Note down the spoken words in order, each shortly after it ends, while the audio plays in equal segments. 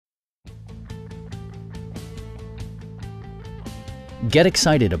Get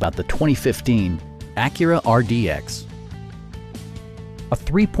excited about the 2015 Acura RDX. A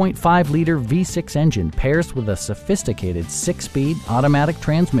 3.5-liter V6 engine pairs with a sophisticated 6-speed automatic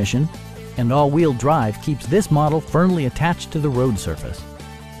transmission, and all-wheel drive keeps this model firmly attached to the road surface.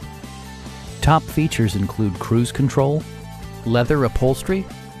 Top features include cruise control, leather upholstery,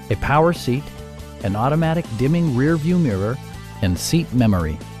 a power seat, an automatic dimming rear-view mirror, and seat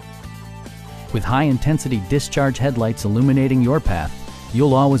memory. With high-intensity discharge headlights illuminating your path,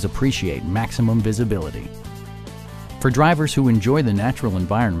 you'll always appreciate maximum visibility. For drivers who enjoy the natural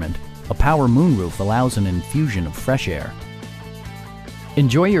environment, a power moonroof allows an infusion of fresh air.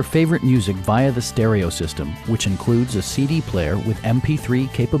 Enjoy your favorite music via the stereo system, which includes a CD player with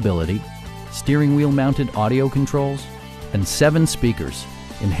MP3 capability, steering wheel mounted audio controls, and 7 speakers,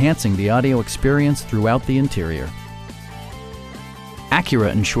 enhancing the audio experience throughout the interior.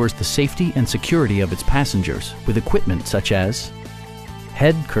 Acura ensures the safety and security of its passengers with equipment such as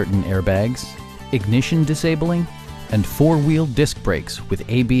head curtain airbags, ignition disabling, and 4-wheel disc brakes with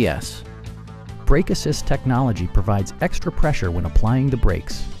ABS. Brake Assist technology provides extra pressure when applying the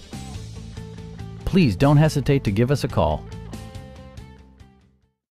brakes. Please don't hesitate to give us a call.